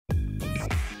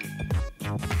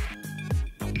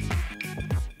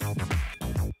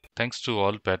Thanks to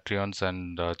all Patreons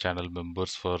and channel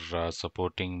members for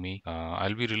supporting me.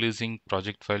 I'll be releasing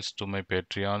project files to my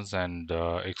Patreons and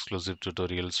exclusive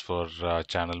tutorials for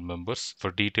channel members. For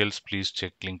details, please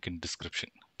check link in description.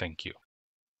 Thank you.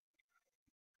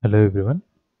 Hello everyone,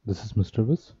 this is Mr.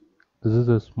 Wiz. This is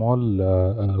a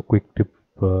small quick tip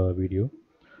video.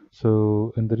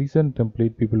 So in the recent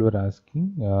template, people were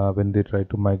asking when they try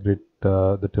to migrate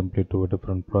the template to a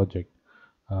different project,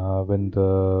 when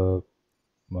the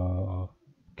uh,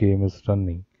 game is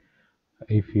running,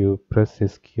 if you press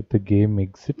escape, the game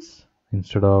exits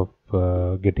instead of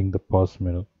getting the pause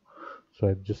menu. So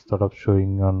I just thought of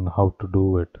showing on how to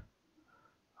do it.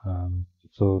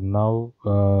 So now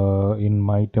in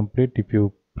my template, if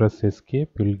you press escape,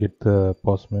 you'll get the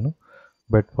pause menu.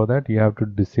 But for that, you have to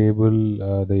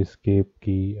disable the escape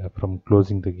key from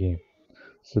closing the game.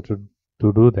 So to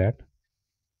do that,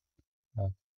 uh,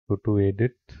 go to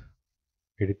edit,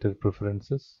 editor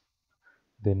preferences,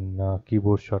 then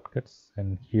keyboard shortcuts,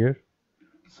 and here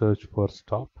search for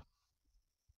stop.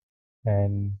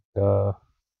 And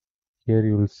here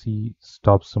you will see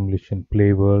stop simulation,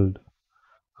 play world,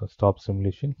 stop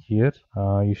simulation. Here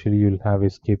usually you'll have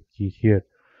escape key here,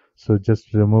 so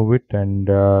just remove it and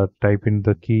type in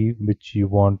the key which you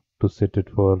want to set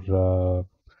it for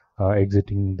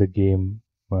exiting the game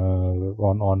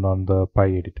on the Pi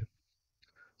editor.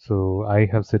 So I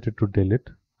have set it to delete.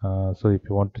 So if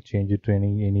you want to change it to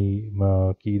any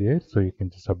key there, so you can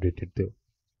just update it there.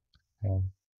 And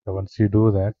once you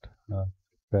do that,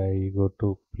 if I go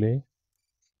to play,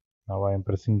 now I am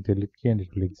pressing delete key and it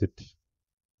will exit.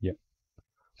 Yeah.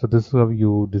 So this is how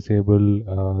you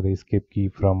disable the escape key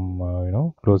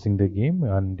from closing the game,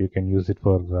 and you can use it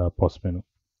for pause menu.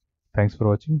 Thanks for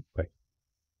watching. Bye.